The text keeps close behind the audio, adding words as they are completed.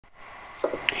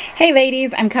Hey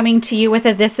ladies, I'm coming to you with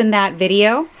a this and that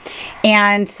video,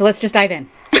 and so let's just dive in.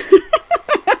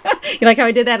 You like how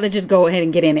I did that? Let's just go ahead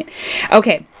and get in it.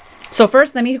 Okay, so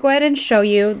first let me go ahead and show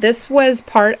you. This was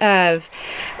part of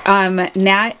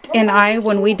Nat and I,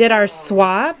 when we did our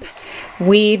swap,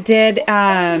 we did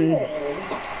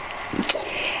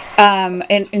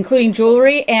including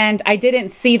jewelry, and I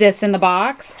didn't see this in the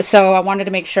box, so I wanted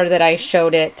to make sure that I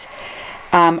showed it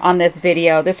on this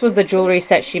video. This was the jewelry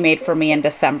set she made for me in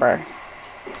December.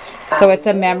 So it's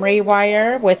a memory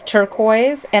wire with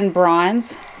turquoise and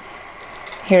bronze.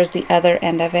 Here's the other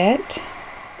end of it.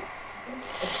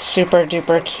 Super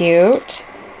duper cute.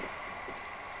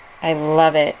 I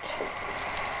love it.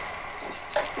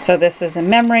 So this is a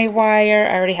memory wire.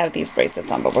 I already have these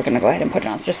bracelets on, but we're going to go ahead and put it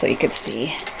on just so you could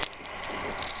see.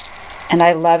 And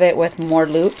I love it with more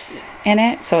loops in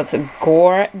it. So it's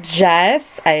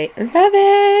gorgeous. I love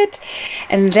it.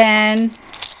 And then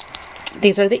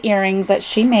these are the earrings that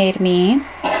she made me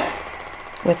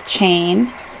with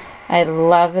chain. I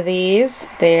love these.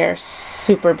 They're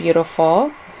super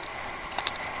beautiful.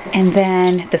 And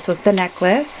then this was the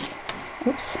necklace.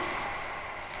 Oops.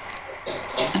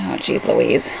 Oh, geez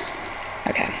Louise.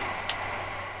 Okay.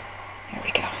 There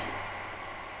we go.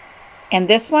 And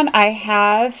this one, I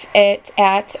have it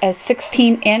at a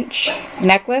 16-inch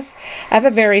necklace. I have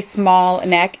a very small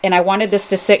neck, and I wanted this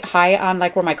to sit high on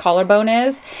like where my collarbone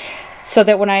is, so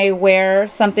that when I wear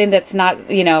something that's not,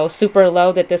 you know, super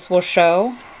low, that this will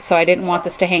show. So I didn't want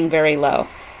this to hang very low.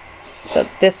 So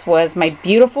this was my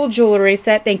beautiful jewelry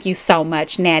set. Thank you so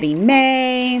much, Natty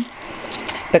May,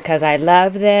 because I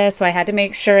love this. So I had to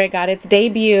make sure it got its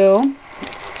debut.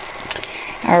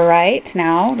 All right,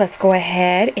 now let's go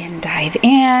ahead and dive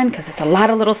in because it's a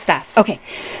lot of little stuff. Okay,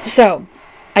 so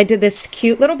I did this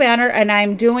cute little banner, and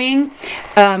I'm doing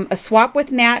a swap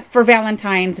with Nat for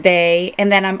Valentine's Day, and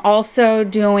then I'm also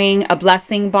doing a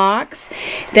blessing box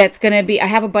that's going to be, I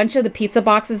have a bunch of the pizza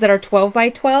boxes that are 12 by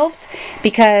 12s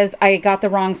because I got the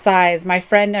wrong size. My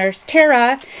friend Nurse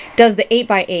Tara does the 8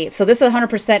 by 8, so this is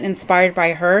 100% inspired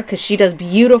by her because she does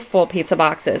beautiful pizza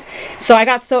boxes. So I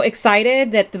got so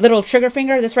excited that the little trigger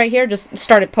finger, this right here, just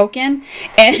started poking,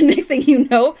 and next thing you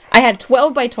know, I had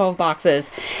 12 by 12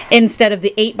 boxes instead of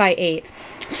the 8 by 8.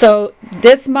 So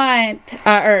this month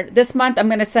I'm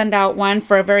going to send out one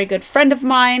for a very good friend of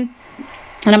mine,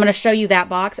 and I'm going to show you that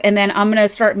box, and then I'm going to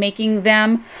start making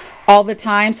them all the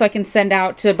time so I can send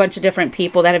out to a bunch of different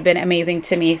people that have been amazing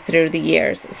to me through the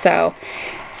years. So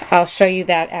I'll show you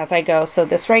that as I go. So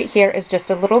this right here is just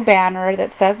a little banner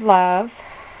that says love.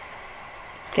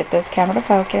 Let's get this camera to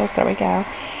focus. There we go.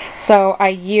 So I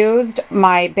used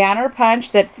my banner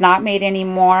punch that's not made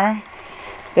anymore.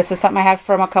 This is something I had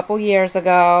from a couple years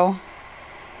ago.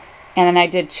 And then I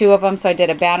did two of them. So I did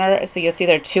a banner. So you'll see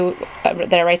there are two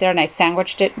that are right there. And I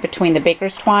sandwiched it between the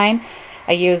baker's twine.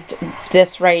 I used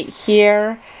this right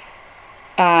here.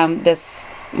 This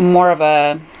more of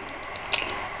the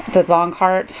long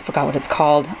heart. I forgot what it's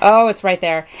called. Oh, it's right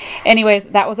there. Anyways,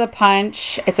 that was a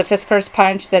punch. It's a Fiskars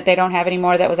punch that they don't have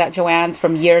anymore. That was at Joann's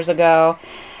from years ago.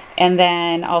 And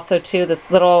then also too,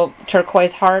 this little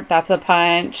turquoise heart, that's a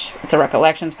punch. It's a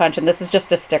Recollections punch. And this is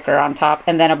just a sticker on top,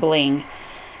 and then a bling.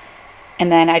 And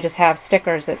then I just have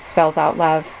stickers that spells out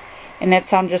love. And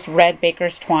it's on just red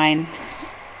baker's twine.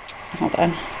 Hold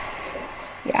on.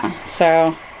 Yeah,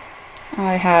 so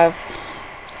I have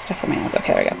stuff in my nose.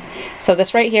 Okay, there we go. So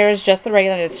this right here is just the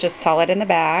regular, it's just solid in the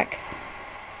back.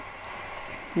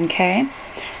 Okay.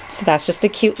 So that's just a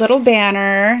cute little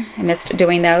banner. I missed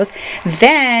doing those.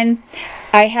 Then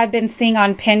I have been seeing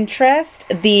on Pinterest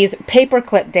these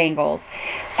paperclip dangles.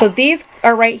 So these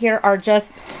are right here are just,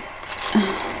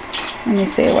 let me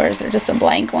see, where is there? Just a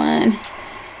blank one.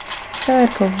 Good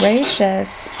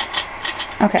gracious.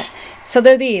 Okay, so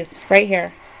they're these right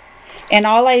here. And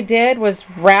all I did was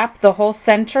wrap the whole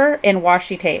center in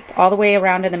washi tape all the way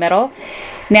around in the middle.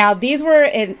 Now these were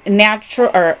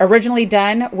originally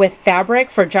done with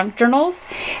fabric for junk journals,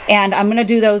 and I'm going to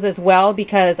do those as well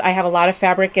because I have a lot of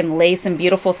fabric and lace and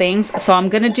beautiful things. So I'm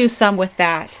going to do some with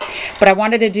that, but I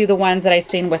wanted to do the ones that I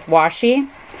seen with washi.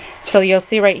 So you'll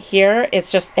see right here,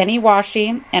 it's just any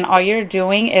washi, and all you're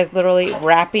doing is literally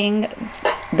wrapping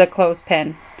the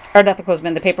clothespin, or not the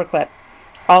clothespin, the paper clip,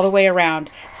 all the way around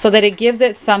so that it gives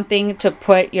it something to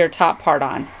put your top part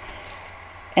on.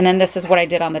 And then this is what I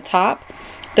did on the top.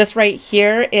 This right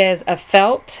here is a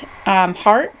felt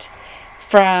heart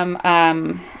from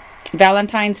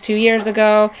Valentine's 2 years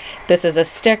ago. This is a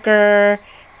sticker.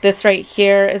 This right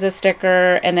here is a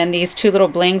sticker. And then these two little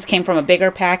blings came from a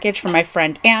bigger package from my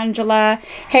friend Angela.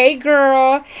 Hey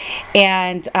girl.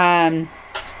 And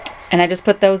And I just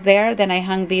put those there. Then I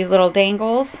hung these little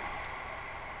dangles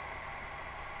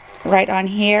right on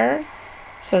here.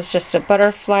 So it's just a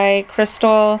butterfly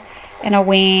crystal and a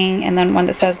wing, and then one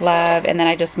that says love, and then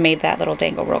I just made that little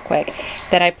dangle real quick.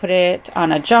 Then I put it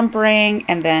on a jump ring,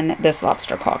 and then this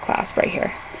lobster claw clasp right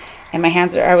here. And my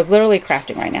hands are, I was literally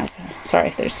crafting right now, so sorry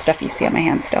if there's stuff you see on my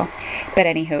hands still. But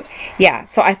anywho, yeah,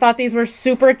 so I thought these were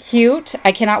super cute.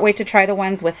 I cannot wait to try the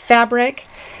ones with fabric.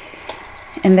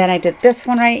 And then I did this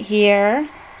one right here.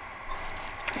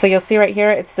 So you'll see right here,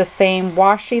 it's the same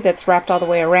washi that's wrapped all the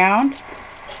way around.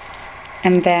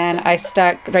 And then I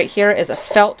stuck, right here is a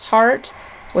felt heart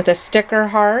with a sticker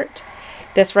heart.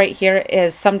 This right here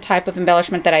is some type of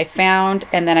embellishment that I found,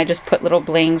 and then I just put little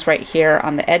blings right here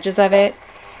on the edges of it.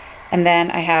 And then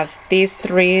I have these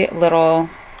 3 little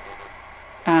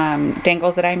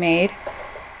dangles that I made.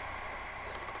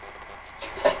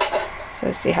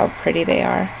 So see how pretty they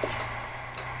are.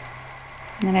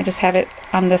 And then I just have it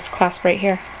on this clasp right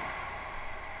here.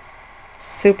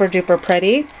 Super duper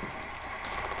pretty.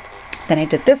 Then I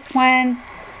did this one,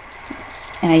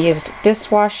 and I used this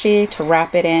washi to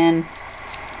wrap it in,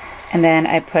 and then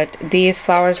I put these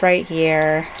flowers right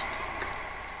here,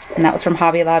 and that was from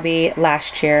Hobby Lobby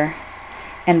last year.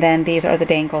 And then these are the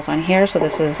dangles on here. So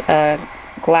this is a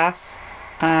glass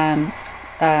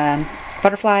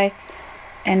butterfly,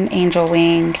 an angel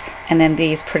wing, and then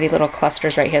these pretty little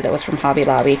clusters right here that was from Hobby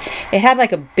Lobby. It had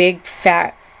like a big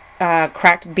fat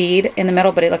cracked bead in the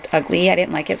middle, but it looked ugly. I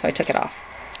didn't like it, so I took it off.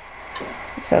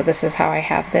 So this is how I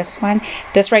have this one.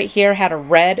 This right here had a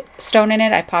red stone in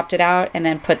it. I popped it out and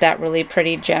then put that really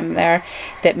pretty gem there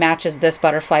that matches this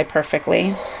butterfly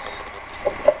perfectly.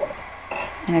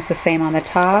 And it's the same on the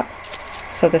top.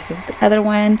 So this is the other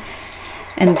one.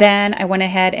 And then I went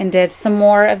ahead and did some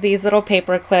more of these little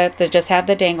paper clips that just have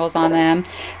the dangles on them.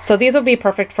 So these will be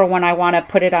perfect for when I want to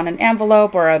put it on an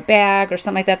envelope or a bag or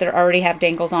something like that that already have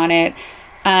dangles on it.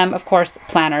 Of course,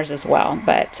 planners as well,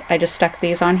 but I just stuck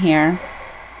these on here.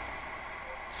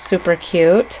 Super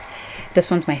cute. This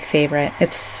one's my favorite.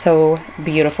 It's so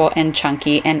beautiful and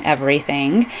chunky and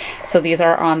everything. So these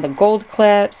are on the gold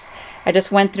clips. I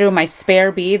just went through my spare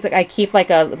beads. I keep like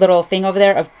a little thing over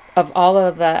there of all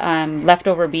of the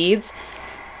leftover beads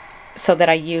so that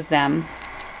I use them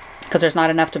because there's not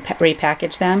enough to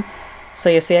repackage them. So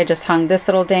you see I just hung this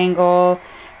little dangle.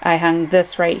 I hung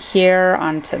this right here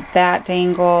onto that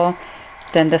dangle.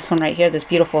 Then this one right here, this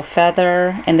beautiful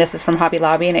feather. And this is from Hobby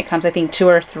Lobby, and it comes, I think, 2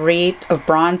 or 3 of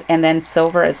bronze and then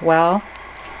silver as well.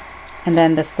 And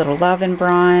then this little love in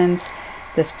bronze.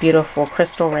 This beautiful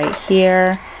crystal right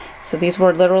here. So these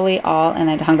were literally all, and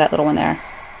I hung that little one there.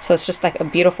 So it's just like a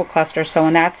beautiful cluster. So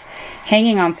when that's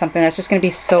hanging on something, that's just going to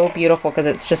be so beautiful because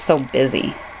it's just so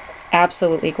busy.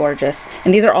 Absolutely gorgeous.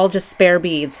 And these are all just spare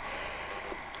beads.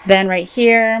 Then right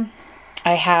here,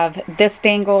 I have this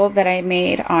dangle that I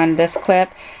made on this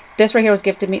clip. This right here was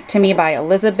gifted to me by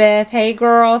Elizabeth. Hey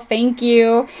girl, thank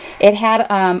you. It had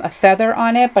a feather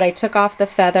on it, but I took off the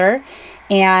feather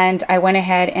and I went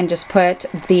ahead and just put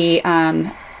the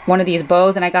one of these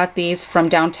bows, and I got these from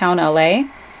downtown LA.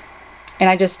 And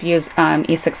I just used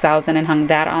E6000 and hung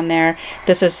that on there.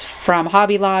 This is from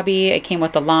Hobby Lobby. It came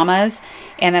with the llamas.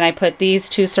 And then I put these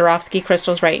 2 Swarovski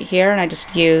crystals right here. And I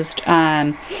just used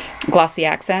glossy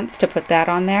accents to put that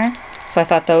on there. So I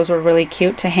thought those were really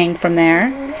cute to hang from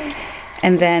there.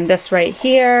 And then this right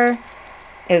here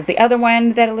is the other one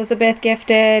that Elizabeth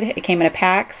gifted. It came in a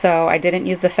pack. So I didn't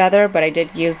use the feather, but I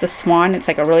did use the swan. It's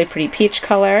like a really pretty peach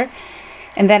color.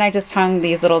 And then I just hung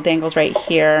these little dangles right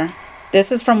here.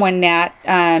 This is from when Nat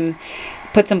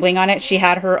put some bling on it. She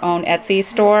had her own Etsy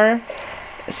store.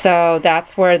 So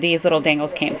that's where these little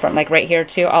dangles came from. Like right here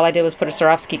too. All I did was put a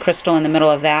Swarovski crystal in the middle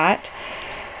of that.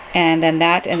 And then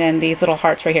that, and then these little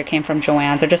hearts right here came from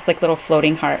Joann's. They're just like little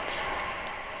floating hearts.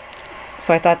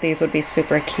 So I thought these would be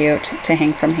super cute to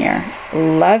hang from here.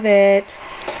 Love it.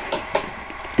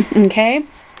 Okay.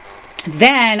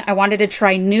 Then I wanted to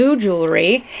try new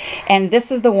jewelry. And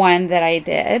this is the one that I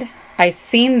did. I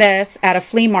seen this at a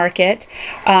flea market.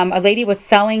 A lady was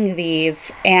selling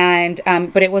these, and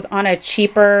but it was on a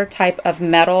cheaper type of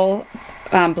metal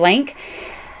blank.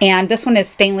 And this one is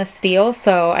stainless steel,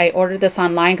 so I ordered this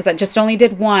online because I just only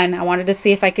did one. I wanted to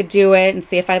see if I could do it and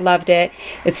see if I loved it.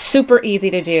 It's super easy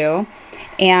to do.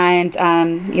 And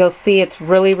you'll see it's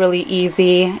really, really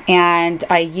easy. And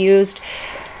I used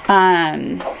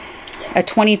a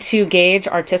 22 gauge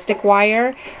artistic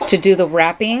wire to do the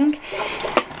wrapping.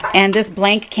 And this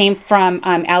blank came from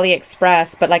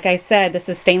AliExpress, but like I said, this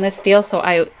is stainless steel,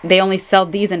 so they only sell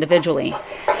these individually.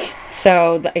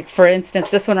 So like for instance,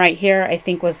 this one right here, I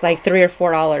think was like $3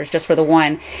 or $4 just for the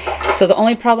one. So the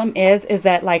only problem is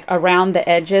that like around the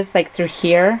edges, like through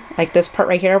here, like this part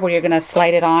right here where you're gonna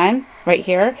slide it on right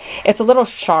here, it's a little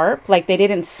sharp, like they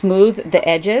didn't smooth the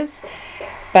edges,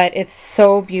 but it's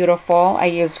so beautiful. I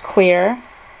used clear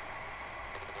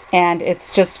and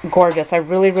it's just gorgeous. I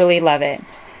really, really love it.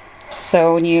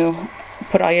 So when you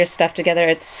put all your stuff together,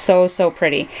 it's so, so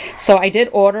pretty. So I did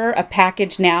order a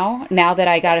package now that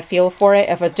I got a feel for it,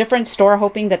 of a different store,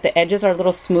 hoping that the edges are a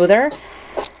little smoother.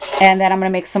 And then I'm gonna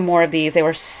make some more of these. They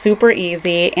were super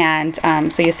easy, and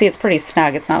so you see it's pretty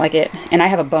snug. It's not like it, and I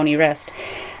have a bony wrist.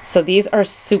 So these are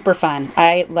super fun.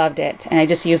 I loved it. And I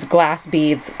just used glass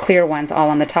beads, clear ones, all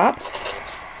on the top.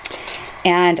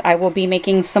 And I will be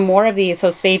making some more of these,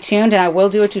 so stay tuned, and I will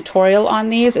do a tutorial on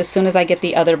these as soon as I get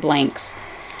the other blanks.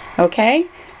 Okay,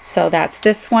 so that's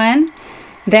this one.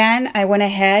 Then I went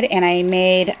ahead and I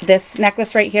made this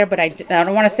necklace right here, but I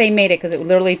don't want to say made it because it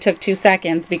literally took 2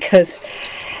 seconds, because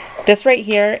this right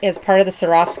here is part of the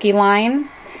Swarovski line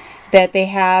that they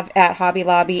have at Hobby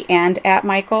Lobby and at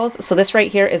Michael's. So this right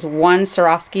here is one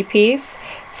Swarovski piece.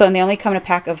 So, and they only come in a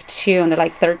pack of 2, and they're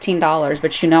like $13,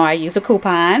 but you know I use a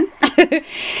coupon.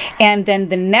 And then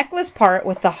the necklace part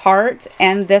with the heart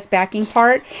and this backing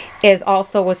part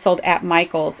was sold at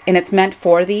Michael's, and it's meant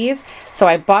for these. So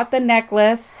I bought the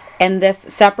necklace and this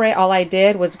separate. All I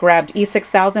did was grabbed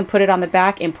E6000, put it on the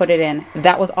back, and put it in.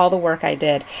 That was all the work I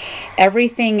did.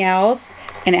 Everything else,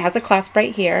 and it has a clasp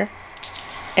right here,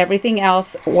 everything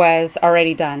else was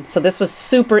already done. So this was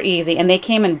super easy, and they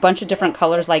came in a bunch of different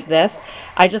colors like this.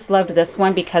 I just loved this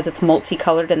one because it's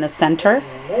multicolored in the center,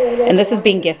 and this is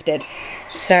being gifted.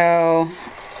 So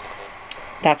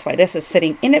that's why this is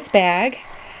sitting in its bag.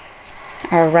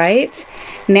 All right,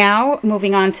 now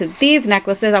moving on to these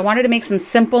necklaces. I wanted to make some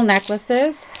simple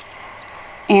necklaces,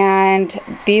 and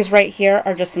these right here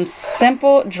are just some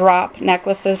simple drop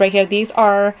necklaces right here. These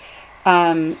are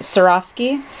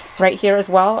Swarovski right here as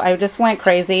well. I just went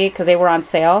crazy because they were on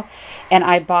sale, and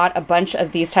I bought a bunch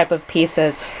of these type of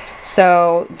pieces.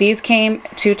 So these came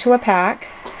 2 to a pack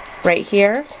right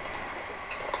here,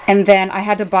 and then I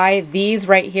had to buy these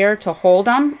right here to hold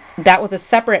them. That was a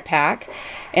separate pack,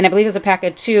 and I believe it's a pack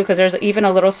of 2 because there's even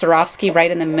a little Swarovski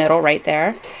right in the middle right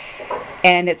there,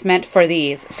 and it's meant for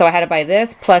these. So I had to buy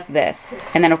this plus this,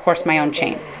 and then of course my own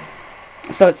chain.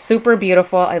 So it's super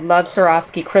beautiful. I love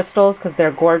Swarovski crystals because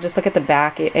they're gorgeous. Look at the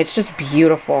back. It's just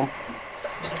beautiful.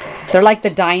 They're like the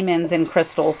diamonds in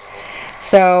crystals.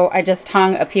 So I just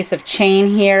hung a piece of chain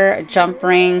here, a jump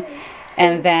ring,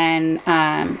 and then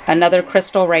another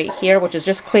crystal right here, which is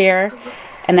just clear.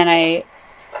 And then I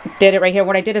did it right here.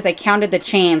 What I did is I counted the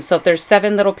chains. So if there's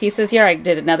 7 little pieces here, I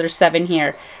did another 7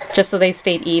 here, just so they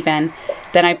stayed even.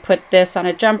 Then I put this on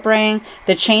a jump ring.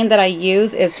 The chain that I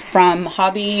use is from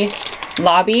Hobby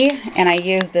Lobby, and I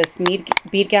use this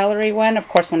Bead Gallery one, of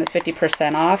course, when it's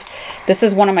 50% off. This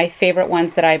is one of my favorite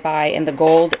ones that I buy in the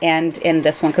gold and in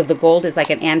this one, because the gold is like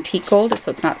an antique gold, so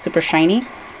it's not super shiny.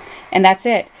 And that's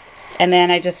it. And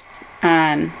then I just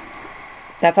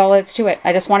that's all it's to it.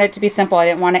 I just want it to be simple. I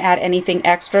didn't want to add anything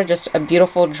extra, just a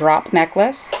beautiful drop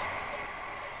necklace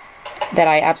that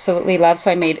I absolutely love.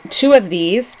 So I made 2 of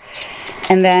these,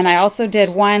 and then I also did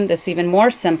one that's even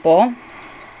more simple.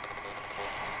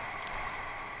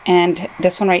 And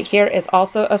this one right here is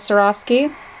also a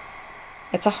Swarovski.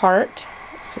 It's a heart.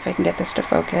 Let's see if I can get this to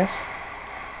focus.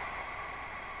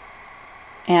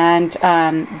 And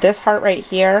this heart right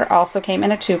here also came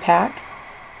in a 2-pack.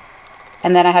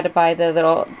 And then I had to buy the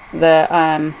little,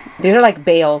 these are like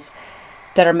bales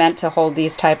that are meant to hold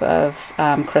these type of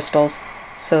crystals.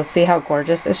 So see how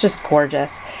gorgeous? It's just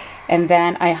gorgeous. And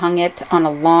then I hung it on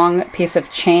a long piece of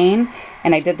chain,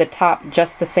 and I did the top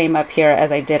just the same up here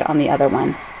as I did on the other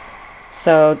one.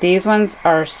 So these ones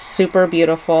are super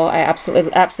beautiful. I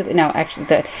absolutely no,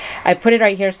 actually I put it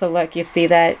right here, so look, you see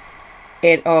that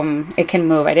it can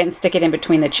move. I didn't stick it in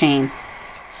between the chain,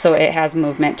 so it has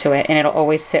movement to it, and it'll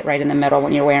always sit right in the middle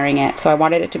when you're wearing it. So I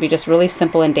wanted it to be just really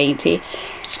simple and dainty.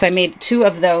 So I made 2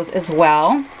 of those as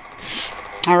well.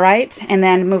 All right, and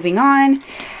then moving on,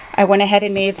 I went ahead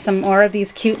and made some more of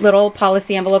these cute little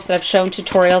policy envelopes that I've shown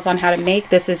tutorials on how to make.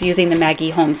 This is using the Maggie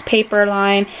Holmes paper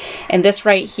line, and this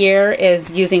right here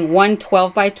is using one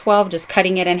 12 by 12, just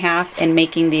cutting it in half and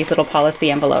making these little policy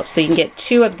envelopes. So you can get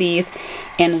 2 of these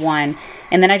in one.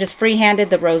 And then I just freehanded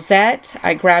the rosette.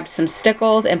 I grabbed some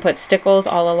stickles and put stickles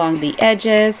all along the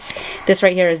edges. This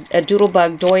right here is a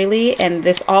Doodlebug doily, and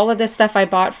all of this stuff I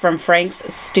bought from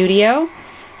Frank's Studio.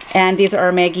 And these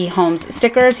are Maggie Holmes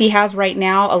stickers. He has right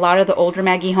now a lot of the older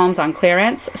Maggie Holmes on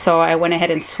clearance, so I went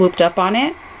ahead and swooped up on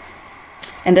it.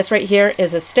 And this right here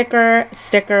is a sticker,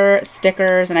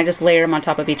 stickers, and I just layer them on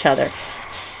top of each other.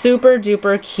 Super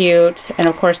duper cute. And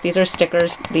of course, these are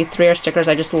stickers. These 3 are stickers.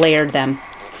 I just layered them.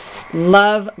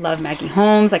 Love, love Maggie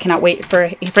Holmes. I cannot wait for,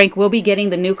 Frank will be getting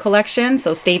the new collection,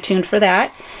 so stay tuned for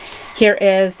that. Here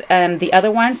is the other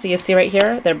one. So you see right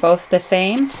here, they're both the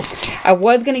same. I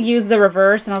was going to use the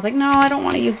reverse, and I was like, no, I don't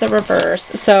want to use the reverse.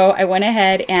 So I went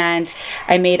ahead and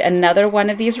I made another one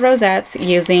of these rosettes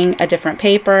using a different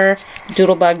paper,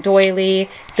 Doodlebug Doily.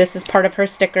 This is part of her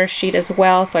sticker sheet as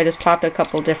well. So I just popped a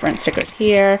couple different stickers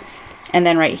here. And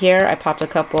then right here, I popped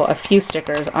a few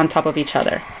stickers on top of each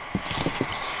other.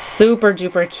 Super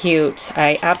duper cute.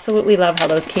 I absolutely love how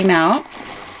those came out.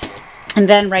 And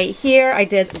then right here, I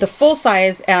did the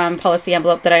full-size policy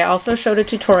envelope that I also showed a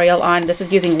tutorial on. This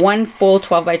is using one full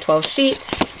 12 by 12 sheet.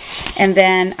 And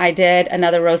then I did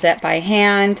another rosette by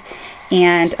hand.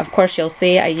 And of course, you'll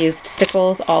see I used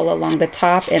stickles all along the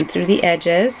top and through the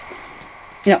edges.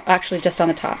 You know, actually just on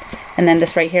the top. And then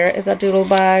this right here is a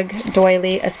Doodlebug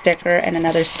Doily, a sticker, and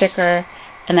another sticker,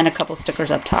 and then a couple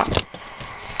stickers up top.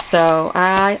 So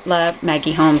I love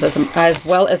Maggie Holmes as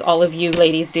well as all of you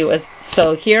ladies do.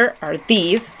 So here are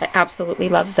these. I absolutely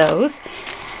love those.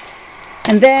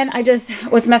 And then I just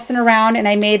was messing around and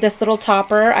I made this little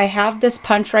topper. I have this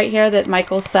punch right here that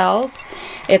Michael sells.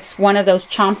 It's one of those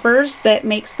chompers that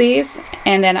makes these.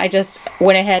 And then I just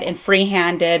went ahead and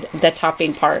free-handed the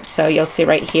topping part. So you'll see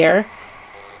right here.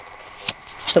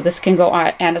 So this can go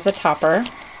on and as a topper.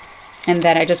 And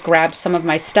then I just grabbed some of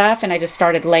my stuff and I just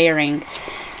started layering.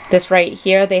 This right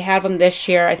here, they had them this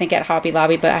year, I think at Hobby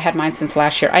Lobby, but I had mine since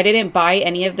last year. I didn't buy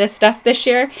any of this stuff this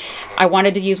year. I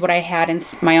wanted to use what I had in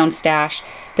my own stash.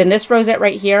 Then this rosette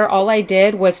right here, all I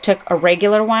did was took a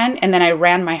regular one and then I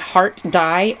ran my heart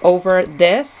die over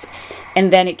this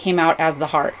and then it came out as the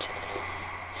heart.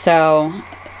 So,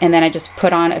 and then I just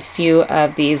put on a few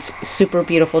of these super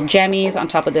beautiful gemmies on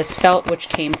top of this felt, which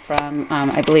came from,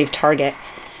 I believe, Target.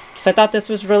 So I thought this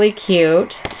was really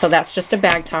cute. So that's just a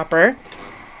bag topper.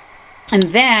 And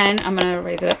then I'm going to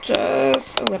raise it up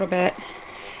just a little bit.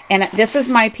 And this is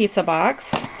my pizza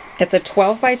box. It's a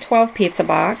 12 by 12 pizza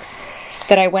box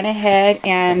that I went ahead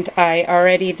and I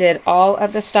already did all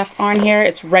of the stuff on here.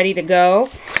 It's ready to go.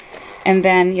 And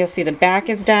then you'll see the back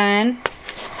is done.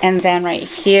 And then right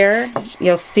here,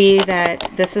 you'll see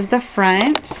that this is the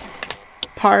front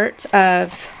part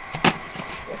of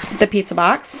the pizza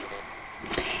box.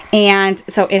 And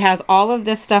so it has all of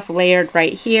this stuff layered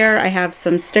right here. I have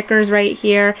some stickers right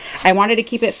here. I wanted to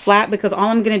keep it flat because all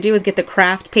I'm going to do is get the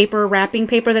craft paper, wrapping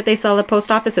paper that they sell at the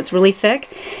post office. It's really thick.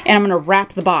 And I'm going to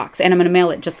wrap the box and I'm going to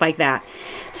mail it just like that.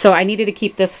 So I needed to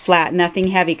keep this flat, nothing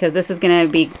heavy, because this is going to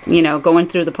be, you know, going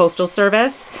through the postal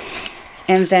service.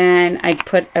 And then I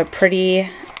put a pretty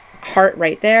heart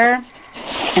right there.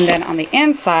 And then on the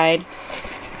inside,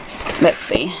 let's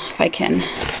see if I can...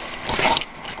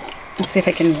 Let's see if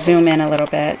I can zoom in a little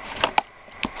bit.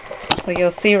 So you'll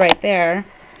see right there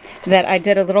that I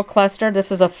did a little cluster.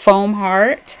 This is a foam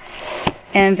heart.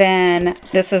 And then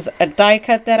this is a die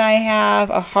cut that I have,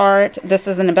 a heart. This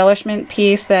is an embellishment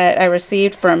piece that I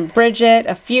received from Bridget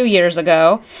a few years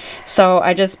ago. So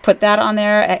I just put that on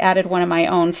there. I added one of my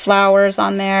own flowers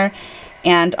on there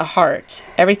and a heart.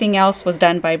 Everything else was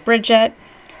done by Bridget.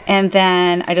 And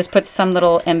then I just put some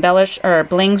little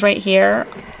blings right here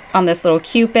on this little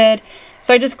Cupid.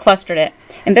 So I just clustered it.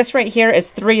 And this right here is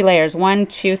 3 layers. 1,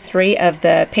 2, 3 of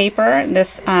the paper.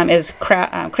 This is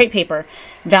crepe paper,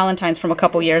 Valentine's from a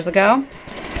couple years ago.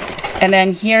 And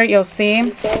then here you'll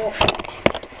see,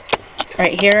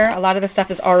 right here, a lot of the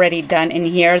stuff is already done in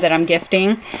here that I'm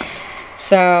gifting.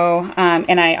 So,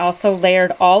 and I also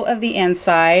layered all of the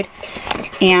inside.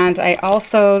 And I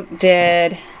also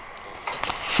did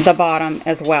the bottom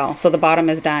as well. So the bottom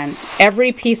is done.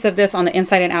 Every piece of this on the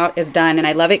inside and out is done, and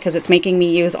I love it because it's making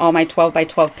me use all my 12 by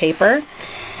 12 paper.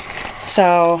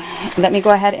 So let me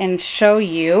go ahead and show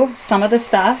you some of the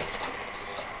stuff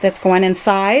that's going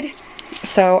inside.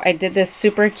 So I did this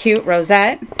super cute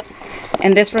rosette,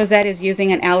 and this rosette is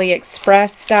using an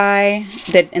AliExpress die,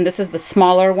 and this is the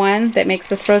smaller one that makes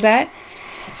this rosette.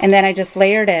 And then I just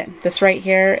layered it. This right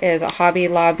here is a Hobby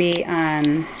Lobby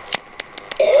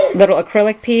little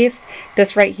acrylic piece.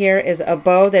 This right here is a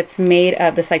bow that's made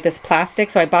of this plastic.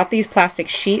 So I bought these plastic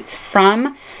sheets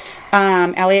from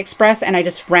AliExpress and I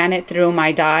just ran it through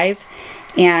my dies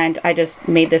and I just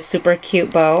made this super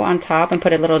cute bow on top and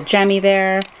put a little gemmy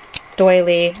there.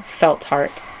 Doily felt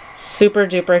heart. Super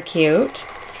duper cute.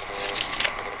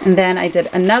 And then I did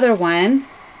another one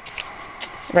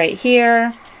right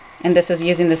here, and this is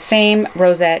using the same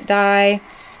rosette die.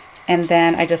 And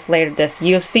then I just layered this.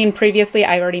 You've seen previously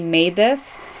I already made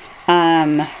this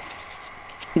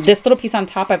This little piece on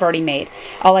top I've already made.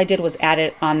 All I did was add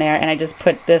it on there, and I just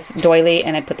put this doily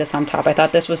and I put this on top. I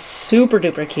thought this was super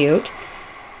duper cute.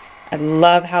 I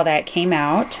love how that came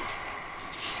out.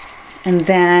 And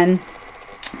then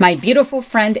my beautiful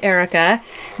friend Erica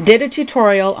did a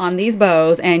tutorial on these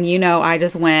bows, and you know I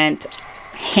just went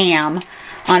ham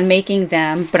on making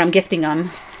them, but I'm gifting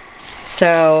them.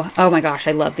 So, oh my gosh,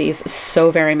 I love these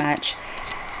so very much.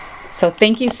 So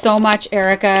thank you so much,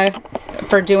 Erica,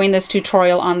 for doing this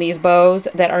tutorial on these bows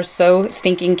that are so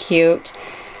stinking cute.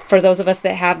 For those of us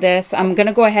that have this, I'm going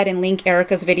to go ahead and link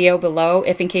Erica's video below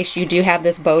if in case you do have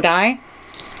this bow die,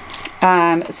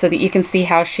 so that you can see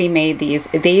how she made these.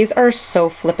 These are so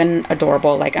flippin'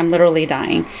 adorable. Like, I'm literally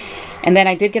dying. And then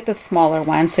I did get the smaller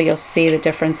one, so you'll see the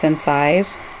difference in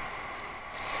size.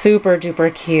 Super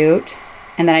duper cute.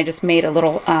 And then I just made a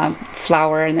little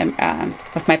flower and then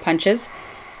with my punches.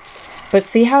 But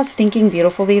see how stinking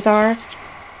beautiful these are?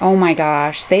 Oh my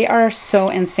gosh, they are so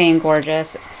insane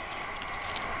gorgeous.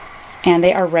 And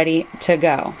they are ready to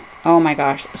go. Oh my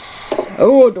gosh,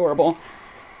 so adorable.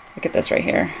 Look at this right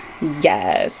here.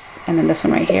 Yes. And then this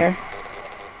one right here.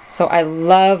 So I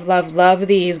love, love, love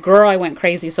these. Girl, I went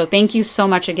crazy. So thank you so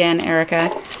much again, Erica.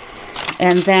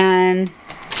 And then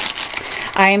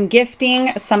I am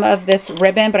gifting some of this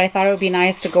ribbon, but I thought it would be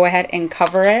nice to go ahead and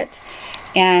cover it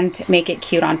and make it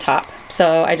cute on top.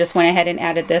 So I just went ahead and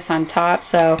added this on top.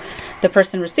 So the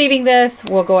person receiving this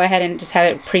will go ahead and just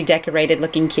have it pre-decorated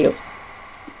looking cute.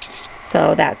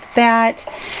 So that's that.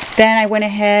 Then I went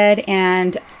ahead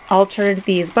and altered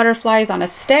these butterflies on a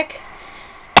stick.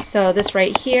 So this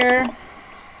right here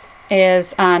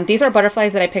is, these are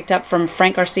butterflies that I picked up from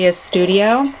Frank Garcia's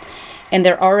studio. And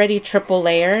they're already triple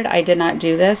layered. I did not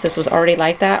do this. This was already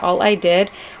like that. All I did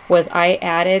was I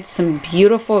added some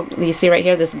beautiful, you see right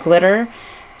here, this glitter.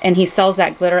 And he sells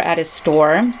that glitter at his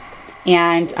store.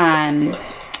 And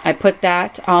I put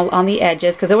that all on the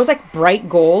edges because it was like bright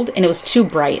gold and it was too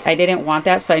bright. I didn't want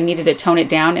that, so I needed to tone it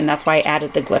down, and that's why I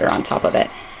added the glitter on top of it.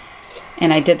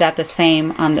 And I did that the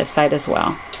same on this side as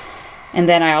well. And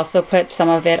then I also put some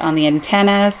of it on the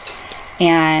antennas,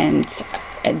 and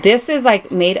this is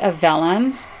like made of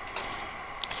vellum,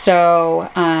 so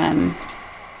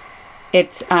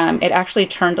it actually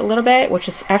turned a little bit, which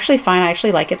is actually fine. I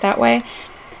actually like it that way.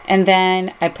 And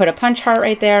then I put a punch heart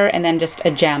right there, and then just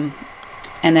a gem.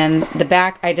 And then the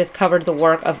back, I just covered the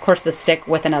work, of course, the stick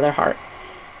with another heart.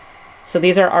 So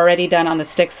these are already done on the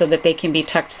stick so that they can be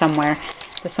tucked somewhere.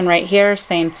 This one right here,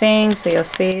 same thing. So you'll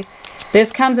see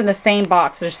this comes in the same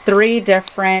box. There's 3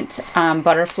 different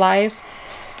butterflies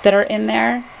that are in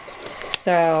there.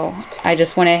 So I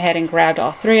just went ahead and grabbed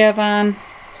all 3 of them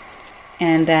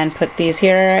and then put these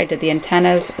here. I did the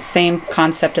antennas, same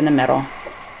concept in the middle.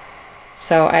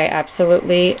 So I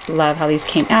absolutely love how these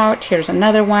came out. Here's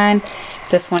another one.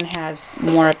 This one has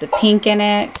more of the pink in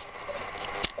it.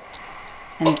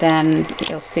 And then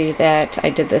you'll see that I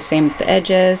did the same with the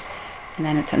edges, and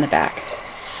then it's in the back.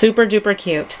 Super duper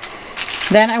cute.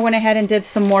 Then I went ahead and did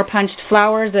some more punched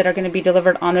flowers that are going to be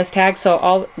delivered on this tag. So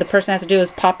all the person has to do is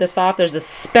pop this off. There's a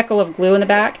speckle of glue in the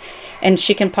back, and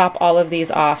she can pop all of these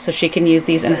off so she can use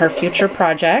these in her future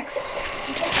projects.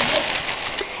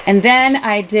 And then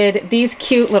I did these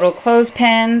cute little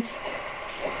clothespins.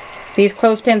 These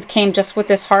clothespins came just with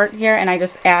this heart here, and I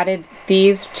just added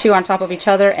these 2 on top of each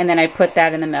other, and then I put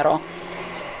that in the middle.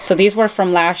 So these were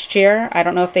from last year. I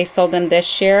don't know if they sold them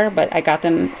this year, but I got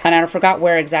them, and I forgot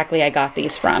where exactly I got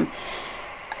these from.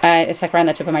 It's like right on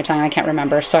the tip of my tongue. I can't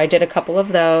remember. So I did a couple of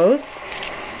those.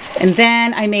 And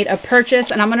then I made a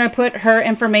purchase, and I'm going to put her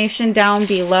information down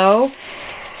below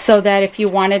so that if you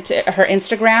wanted to, her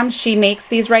Instagram, she makes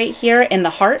these right here in the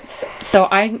hearts. So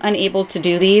I'm unable to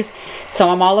do these. So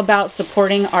I'm all about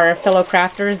supporting our fellow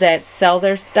crafters that sell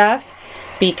their stuff,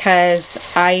 because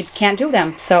I can't do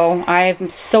them. So I'm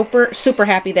super, super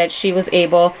happy that she was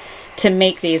able to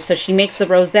make these. So she makes the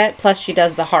rosette, plus she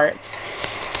does the hearts.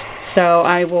 So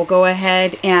I will go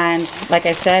ahead and, like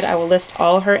I said, I will list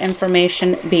all her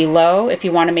information below if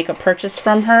you want to make a purchase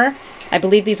from her. I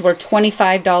believe these were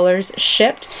 $25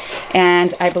 shipped,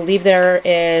 and I believe there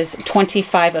is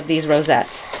 25 of these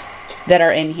rosettes that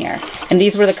are in here. And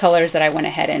these were the colors that I went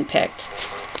ahead and picked.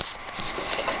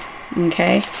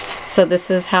 Okay, so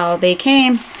this is how they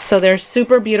came. So they're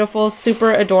super beautiful,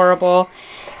 super adorable.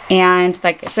 And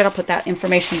like I said, I'll put that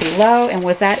information below. And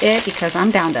was that it? Because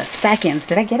I'm down to seconds.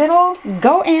 Did I get it all?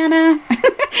 Go, Anna.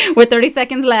 With 30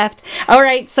 seconds left. All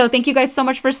right, so thank you guys so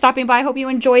much for stopping by. I hope you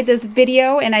enjoyed this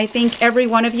video. And I thank every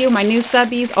one of you, my new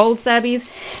subbies, old subbies.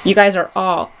 You guys are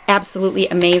all absolutely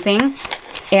amazing.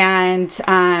 And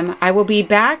I will be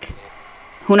back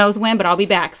Who knows when, but I'll be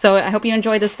back. So I hope you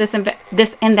enjoyed this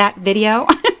and that video.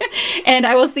 And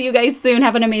I will see you guys soon.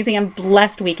 Have an amazing and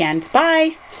blessed weekend.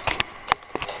 Bye.